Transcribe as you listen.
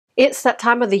It's that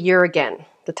time of the year again,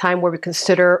 the time where we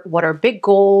consider what our big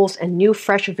goals and new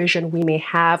fresh vision we may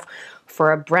have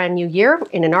for a brand new year,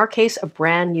 and in our case, a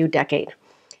brand new decade.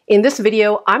 In this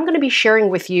video, I'm going to be sharing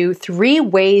with you 3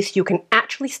 ways you can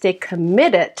actually stay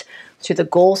committed to the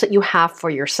goals that you have for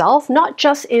yourself, not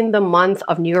just in the month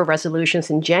of New Year resolutions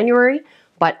in January,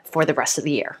 but for the rest of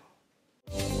the year.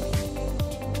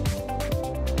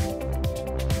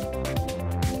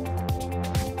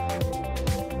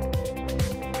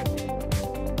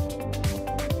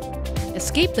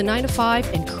 Escape the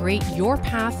 9-to-5 and create your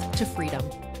path to freedom.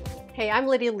 Hey, I'm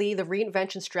Lydia Lee, the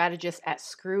reinvention strategist at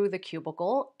Screw the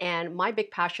Cubicle, and my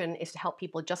big passion is to help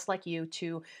people just like you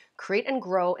to create and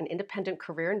grow an independent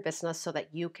career and business so that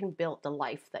you can build the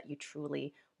life that you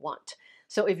truly want.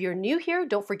 So if you're new here,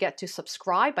 don't forget to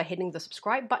subscribe by hitting the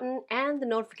subscribe button and the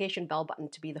notification bell button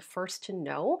to be the first to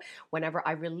know whenever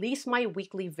I release my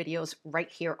weekly videos right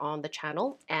here on the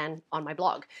channel and on my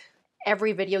blog.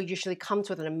 Every video usually comes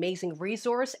with an amazing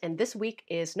resource, and this week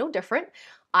is no different.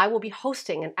 I will be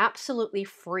hosting an absolutely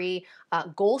free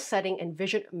goal setting and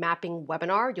vision mapping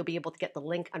webinar. You'll be able to get the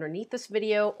link underneath this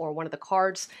video or one of the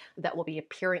cards that will be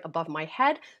appearing above my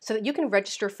head so that you can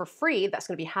register for free. That's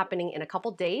going to be happening in a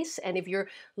couple days. And if you're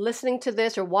listening to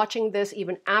this or watching this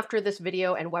even after this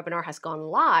video and webinar has gone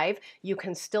live, you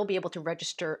can still be able to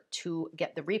register to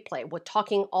get the replay. We're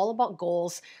talking all about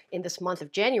goals in this month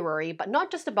of January, but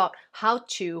not just about how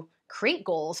to create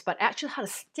goals, but actually how to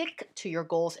stick to your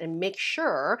goals and make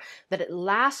sure that it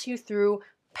lasts you through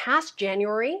past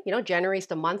January. You know, January is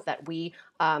the month that we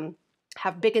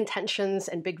have big intentions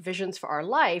and big visions for our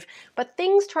life, but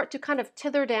things start to kind of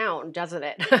tither down, doesn't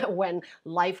it, when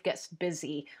life gets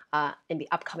busy in the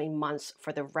upcoming months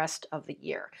for the rest of the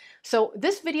year. So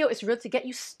this video is really to get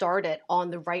you started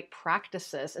on the right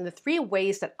practices and the 3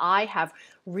 ways that I have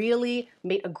really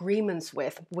made agreements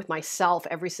with myself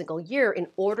every single year in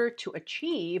order to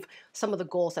achieve some of the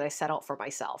goals that I set out for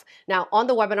myself. Now, on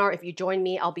the webinar, if you join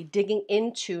me, I'll be digging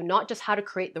into not just how to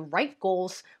create the right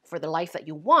goals for the life that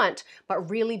you want, but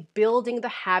really building the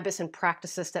habits and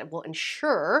practices that will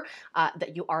ensure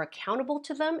that you are accountable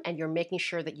to them and you're making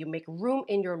sure that you make room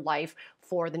in your life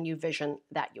for the new vision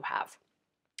that you have.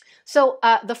 So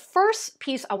the first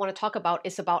piece I want to talk about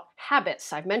is about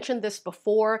habits. I've mentioned this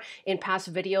before in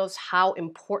past videos, how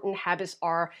important habits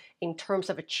are in terms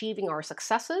of achieving our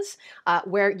successes,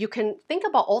 where you can think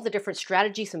about all the different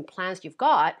strategies and plans you've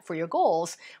got for your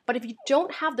goals, but if you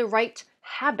don't have the right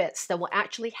habits that will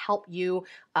actually help you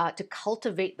to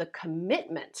cultivate the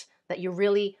commitment that you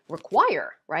really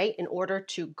require, right, in order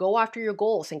to go after your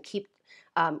goals and keep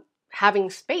having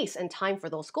space and time for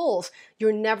those goals,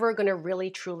 you're never going to really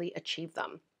truly achieve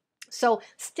them. So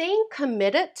staying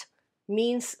committed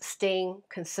means staying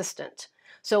consistent.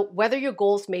 So whether your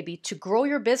goals may be to grow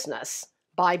your business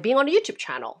by being on a YouTube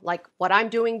channel, like what I'm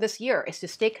doing this year is to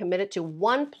stay committed to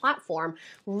one platform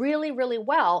really, really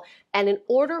well. And in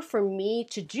order for me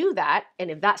to do that, and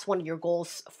if that's one of your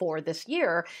goals for this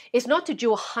year, is not to do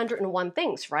 101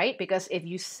 things, right? Because if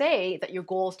you say that your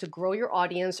goal is to grow your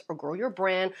audience or grow your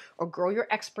brand or grow your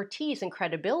expertise and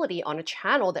credibility on a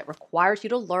channel that requires you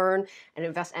to learn and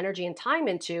invest energy and time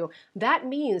into, that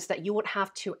means that you would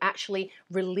have to actually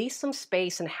release some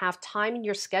space and have time in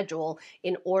your schedule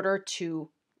in order to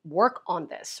work on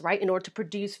this, right? In order to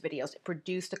produce videos,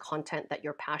 produce the content that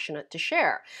you're passionate to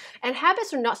share. And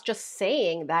habits are not just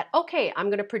saying that, okay, I'm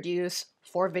going to produce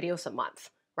 4 videos a month,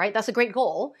 right? That's a great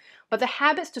goal. But the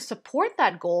habits to support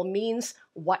that goal means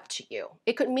what to you?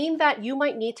 It could mean that you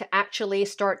might need to actually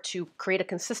start to create a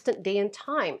consistent day and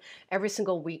time every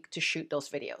single week to shoot those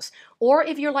videos. Or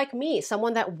if you're like me,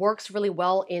 someone that works really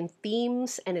well in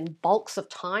themes and in bulks of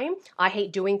time, I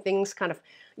hate doing things kind of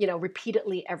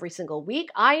repeatedly every single week.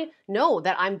 I know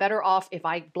that I'm better off if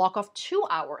I block off 2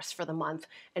 hours for the month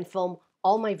and film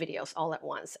all my videos all at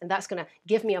once. And that's going to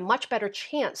give me a much better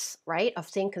chance, right, of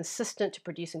staying consistent to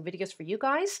producing videos for you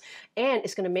guys. And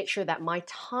it's going to make sure that my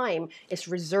time is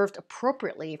reserved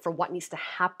appropriately for what needs to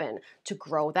happen to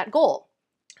grow that goal.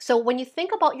 So when you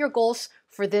think about your goals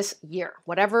for this year,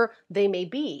 whatever they may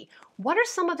be, what are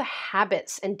some of the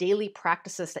habits and daily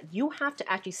practices that you have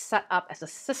to actually set up as a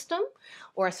system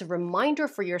or as a reminder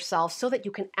for yourself so that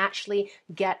you can actually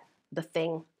get the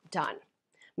thing done?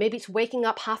 Maybe it's waking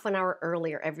up half an hour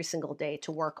earlier every single day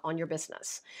to work on your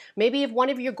business. Maybe if one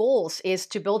of your goals is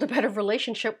to build a better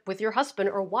relationship with your husband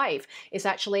or wife, is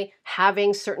actually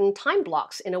having certain time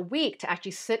blocks in a week to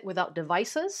actually sit without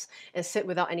devices and sit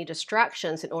without any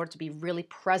distractions in order to be really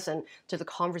present to the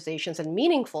conversations and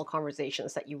meaningful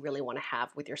conversations that you really want to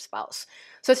have with your spouse.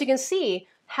 So as you can see,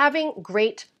 having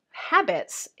great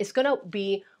habits is going to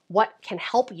be what can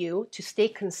help you to stay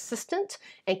consistent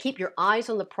and keep your eyes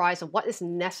on the prize of what is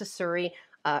necessary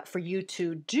for you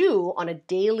to do on a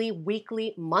daily,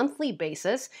 weekly, monthly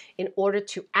basis in order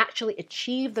to actually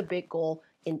achieve the big goal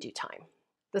in due time.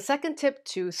 The second tip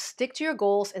to stick to your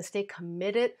goals and stay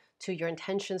committed to your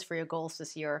intentions for your goals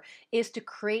this year is to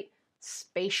create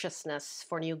spaciousness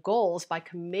for new goals by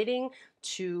committing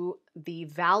to the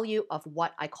value of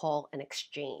what I call an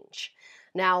exchange.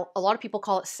 Now, a lot of people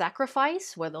call it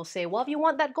sacrifice, where they'll say, well, if you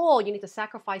want that goal, you need to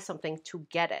sacrifice something to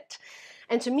get it.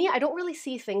 And to me, I don't really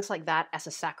see things like that as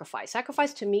a sacrifice.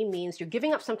 Sacrifice to me means you're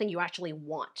giving up something you actually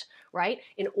want, right?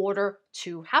 In order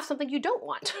to have something you don't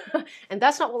want. And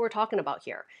that's not what we're talking about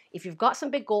here. If you've got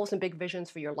some big goals and big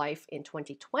visions for your life in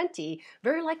 2020,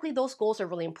 very likely those goals are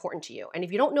really important to you. And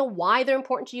if you don't know why they're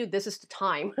important to you, this is the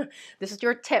time. This is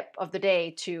your tip of the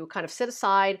day to kind of set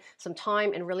aside some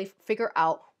time and really figure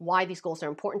out why these goals are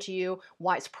important to you,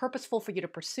 why it's purposeful for you to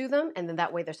pursue them, and then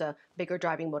that way there's a bigger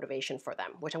driving motivation for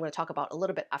them, which I'm going to talk about a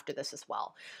little bit after this as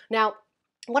well. Now,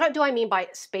 what do I mean by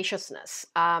spaciousness?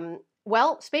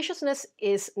 Well, spaciousness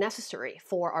is necessary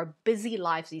for our busy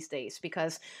lives these days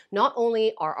because not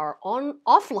only are our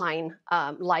offline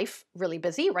life really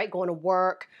busy, right? Going to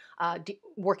work,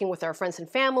 working with our friends and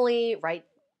family, right?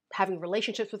 Having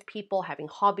relationships with people, having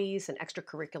hobbies and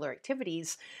extracurricular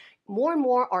activities. More and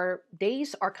more our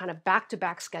days are kind of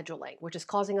back-to-back scheduling, which is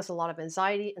causing us a lot of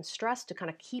anxiety and stress to kind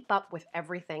of keep up with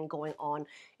everything going on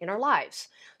in our lives.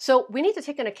 So we need to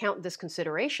take into account this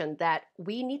consideration that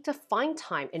we need to find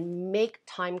time and make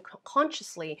time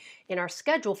consciously in our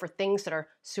schedule for things that are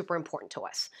super important to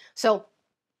us. So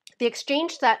the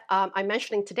exchange that I'm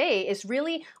mentioning today is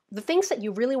really the things that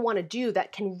you really want to do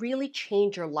that can really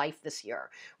change your life this year,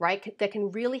 right? That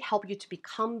can really help you to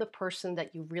become the person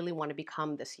that you really want to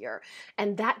become this year.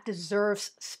 And that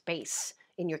deserves space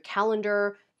in your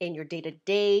calendar, in your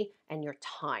day-to-day, and your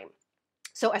time.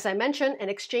 So as I mentioned, an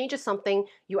exchange is something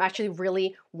you actually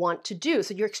really want to do.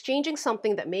 So you're exchanging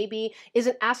something that maybe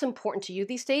isn't as important to you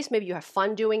these days. Maybe you have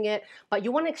fun doing it, but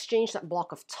you want to exchange that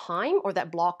block of time or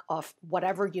that block of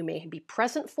whatever you may be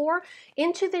present for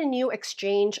into the new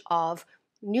exchange of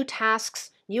new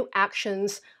tasks, new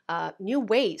actions, new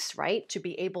ways, right, to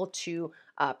be able to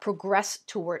progress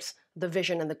towards the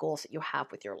vision and the goals that you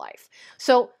have with your life.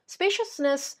 So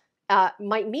spaciousness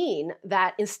might mean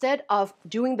that instead of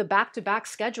doing the back-to-back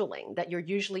scheduling that you're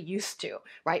usually used to,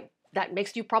 right? That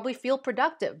makes you probably feel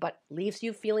productive, but leaves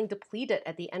you feeling depleted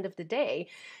at the end of the day.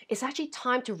 It's actually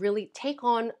time to really take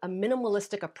on a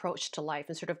minimalistic approach to life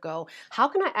and sort of go, how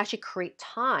can I actually create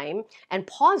time and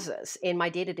pauses in my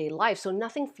day-to-day life so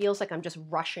nothing feels like I'm just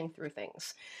rushing through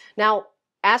things? Now,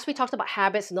 as we talked about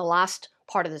habits in the last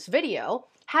part of this video,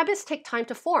 habits take time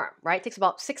to form, right? It takes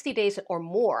about 60 days or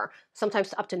more,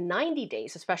 sometimes up to 90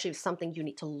 days, especially if it's something you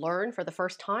need to learn for the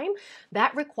first time.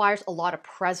 That requires a lot of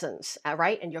presence,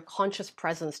 right? And your conscious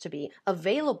presence to be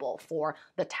available for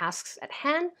the tasks at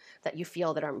hand that you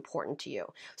feel that are important to you.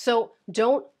 So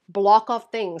don't block off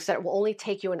things that will only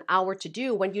take you an hour to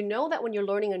do when you know that when you're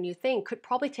learning a new thing could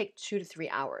probably take 2 to 3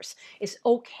 hours. It's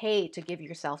okay to give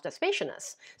yourself that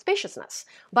spaciousness.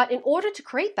 But in order to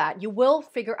create that, you will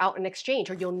figure out an exchange,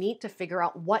 or you'll need to figure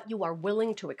out what you are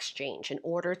willing to exchange in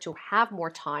order to have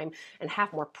more time and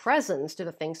have more presence to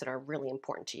the things that are really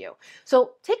important to you.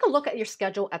 So take a look at your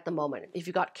schedule at the moment. If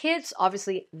you've got kids,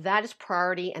 obviously that is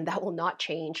priority and that will not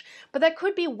change, but there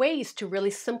could be ways to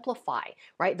really simplify,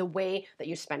 right, the way that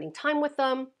you're spending time with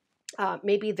them.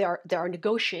 Maybe there are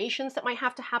negotiations that might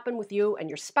have to happen with you and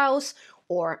your spouse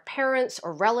or parents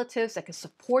or relatives that can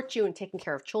support you in taking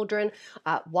care of children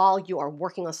while you are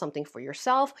working on something for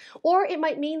yourself. Or it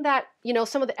might mean that, you know,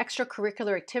 some of the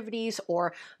extracurricular activities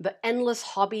or the endless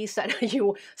hobbies that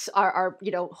you are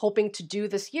hoping to do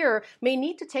this year may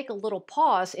need to take a little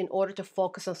pause in order to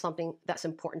focus on something that's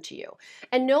important to you.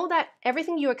 And know that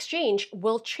everything you exchange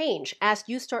will change as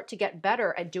you start to get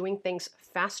better at doing things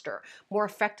faster, more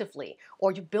effectively,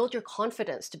 or you build your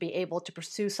confidence to be able to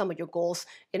pursue some of your goals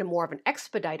in a more of an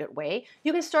expedited way.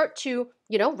 You can start to,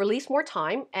 release more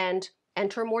time and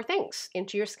enter more things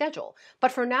into your schedule.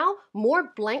 But for now,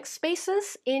 more blank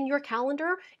spaces in your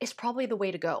calendar is probably the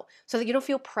way to go so that you don't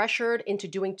feel pressured into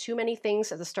doing too many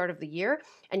things at the start of the year,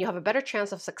 and you have a better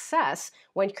chance of success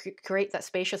when you create that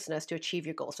spaciousness to achieve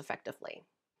your goals effectively.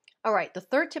 All right, the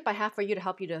third tip I have for you to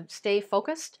help you to stay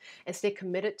focused and stay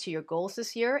committed to your goals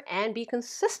this year and be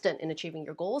consistent in achieving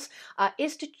your goals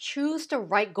is to choose the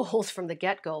right goals from the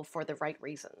get go for the right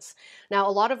reasons. Now,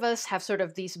 a lot of us have sort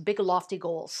of these big, lofty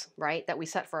goals, right, that we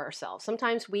set for ourselves.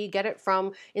 Sometimes we get it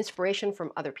from inspiration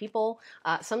from other people.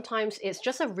 Sometimes it's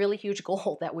just a really huge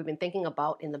goal that we've been thinking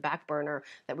about in the back burner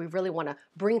that we really want to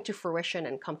bring to fruition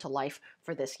and come to life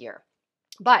for this year.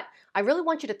 But I really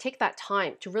want you to take that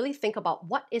time to really think about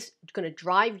what is going to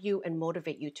drive you and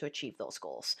motivate you to achieve those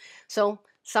goals. So,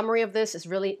 summary of this is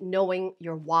really knowing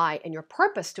your why and your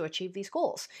purpose to achieve these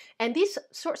goals. And these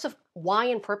sorts of why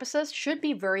and purposes should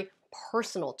be very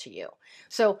personal to you.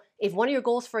 So, if one of your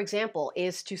goals, for example,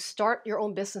 is to start your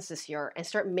own business this year and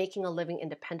start making a living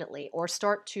independently, or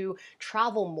start to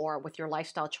travel more with your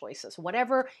lifestyle choices,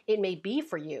 whatever it may be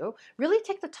for you, really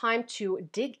take the time to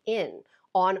dig in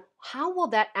on how will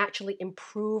that actually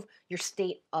improve your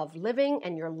state of living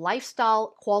and your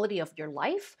lifestyle quality of your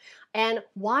life, and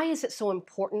why is it so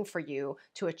important for you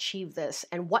to achieve this,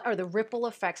 and what are the ripple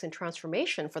effects and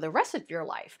transformation for the rest of your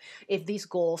life if these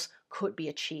goals could be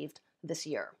achieved this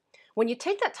year. When you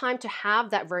take that time to have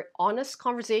that very honest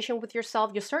conversation with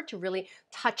yourself, you start to really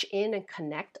touch in and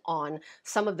connect on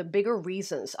some of the bigger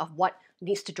reasons of what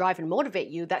needs to drive and motivate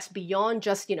you that's beyond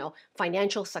just,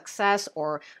 financial success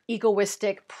or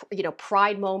egoistic,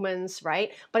 pride moments,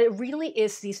 right? But it really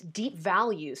is these deep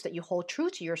values that you hold true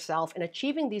to yourself, and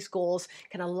achieving these goals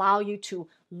can allow you to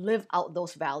live out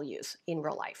those values in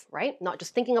real life, right? Not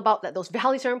just thinking about that those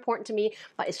values are important to me,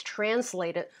 but it's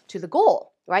translated to the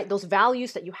goal, right? Those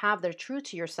values that you have that are true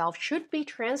to yourself should be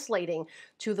translating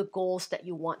to the goals that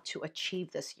you want to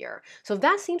achieve this year. So if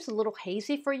that seems a little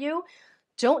hazy for you,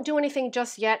 don't do anything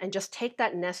just yet, and just take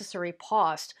that necessary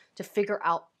pause to figure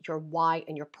out your why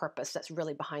and your purpose that's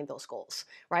really behind those goals,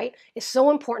 right? It's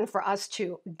so important for us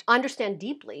to understand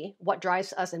deeply what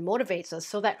drives us and motivates us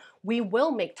so that we will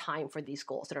make time for these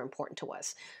goals that are important to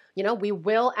us. We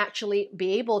will actually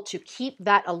be able to keep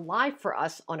that alive for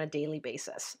us on a daily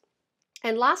basis.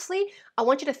 And lastly, I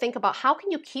want you to think about how can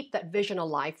you keep that vision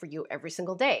alive for you every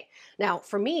single day. Now,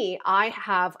 for me, I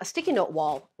have a sticky note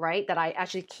wall, right, that I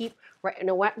actually keep right,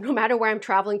 no matter where I'm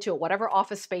traveling to, whatever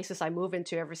office spaces I move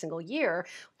into every single year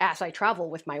as I travel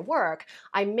with my work,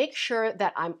 I make sure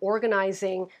that I'm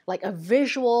organizing like a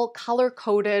visual,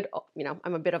 color-coded,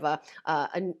 I'm a bit of a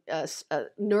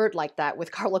nerd like that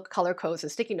with color codes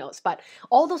and sticky notes, but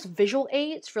all those visual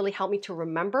aids really help me to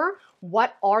remember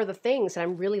what are the things that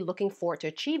I'm really looking forward to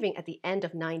achieving at the end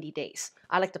of 90 days.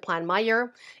 I like to plan my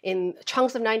year in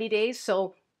chunks of 90 days,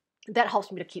 so that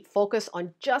helps me to keep focus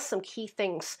on just some key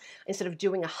things. Instead of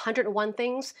doing 101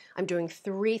 things, I'm doing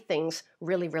 3 things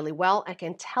really, really well. I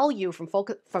can tell you from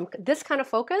this kind of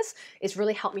focus, it's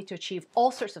really helped me to achieve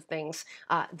all sorts of things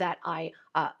that I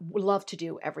love to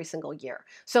do every single year.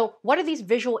 So what are these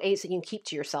visual aids that you can keep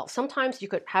to yourself? Sometimes you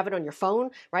could have it on your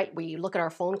phone, right? We look at our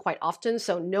phone quite often.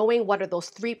 So knowing what are those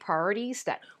 3 priorities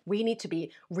that we need to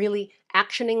be really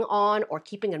actioning on or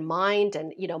keeping in mind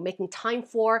and making time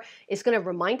for is going to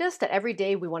remind us that every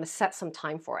day we want to set some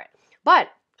time for it. But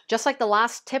just like the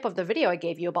last tip of the video I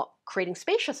gave you about creating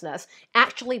spaciousness,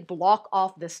 actually block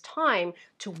off this time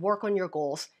to work on your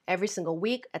goals every single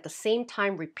week at the same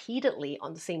time repeatedly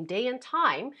on the same day and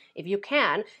time, if you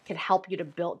can help you to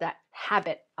build that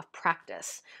habit of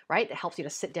practice, right? It helps you to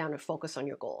sit down and focus on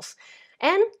your goals.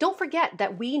 And don't forget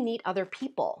that we need other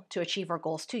people to achieve our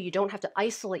goals too. You don't have to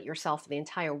isolate yourself from the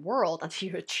entire world until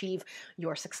you achieve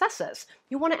your successes.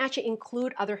 You want to actually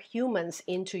include other humans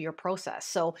into your process.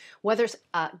 So whether it's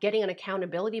getting an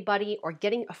accountability buddy or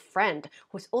getting a friend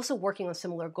who's also working on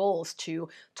similar goals to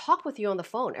talk with you on the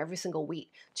phone every single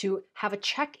week, to have a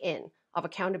check-in of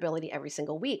accountability every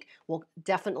single week will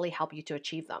definitely help you to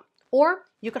achieve them. Or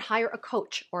you could hire a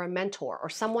coach or a mentor or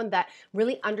someone that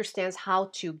really understands how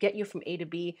to get you from A to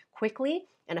B quickly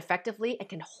and effectively and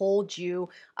can hold you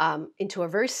into a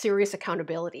very serious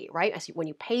accountability, right? When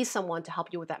you pay someone to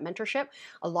help you with that mentorship,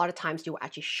 a lot of times you will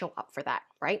actually show up for that,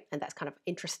 right? And that's kind of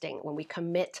interesting when we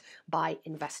commit by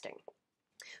investing.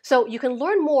 So you can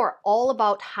learn more all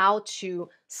about how to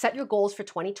set your goals for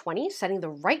 2020, setting the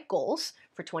right goals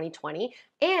for 2020,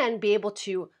 and be able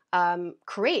to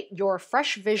create your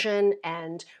fresh vision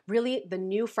and really the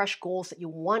new fresh goals that you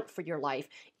want for your life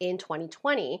in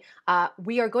 2020.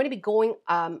 We are going to be going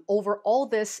over all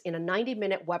this in a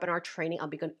 90-minute webinar training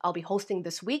I'll be hosting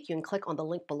this week. You can click on the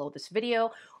link below this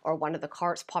video or one of the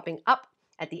cards popping up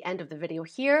at the end of the video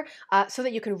here so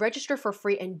that you can register for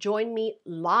free and join me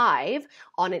live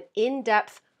on an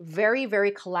in-depth very,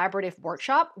 very collaborative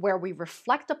workshop where we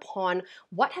reflect upon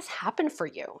what has happened for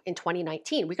you in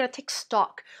 2019. We're going to take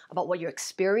stock about what you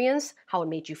experienced, how it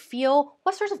made you feel,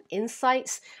 what sorts of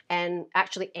insights and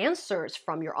actually answers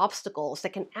from your obstacles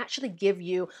that can actually give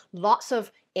you lots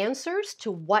of answers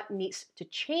to what needs to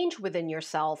change within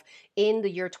yourself in the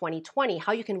year 2020,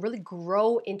 how you can really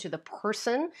grow into the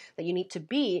person that you need to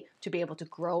be able to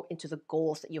grow into the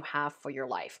goals that you have for your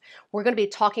life. We're going to be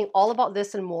talking all about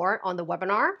this and more on the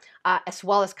webinar, as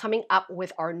well as coming up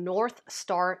with our North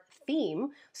Star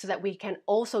theme so that we can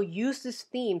also use this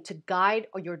theme to guide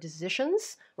your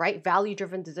decisions, right?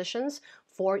 Value-driven decisions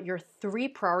for your 3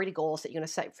 priority goals that you're going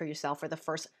to set for yourself for the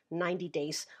first 90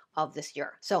 days of this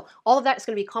year. So all of that is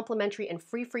going to be complimentary and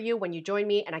free for you when you join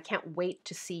me, and I can't wait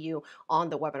to see you on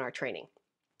the webinar training.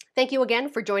 Thank you again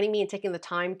for joining me and taking the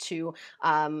time to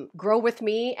grow with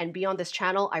me and be on this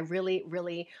channel. I really,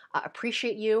 really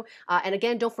appreciate you. And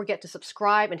again, don't forget to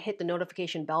subscribe and hit the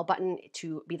notification bell button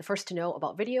to be the first to know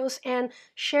about videos, and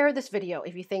share this video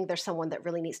if you think there's someone that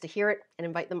really needs to hear it, and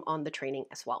invite them on the training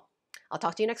as well. I'll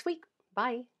talk to you next week.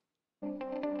 Bye.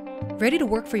 Ready to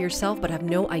work for yourself but have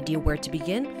no idea where to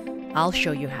begin? I'll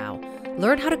show you how.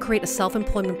 Learn how to create a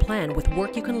self-employment plan with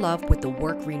work you can love with the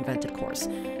Work Reinvented course.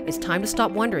 It's time to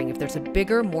stop wondering if there's a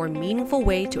bigger, more meaningful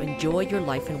way to enjoy your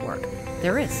life and work.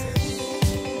 There is.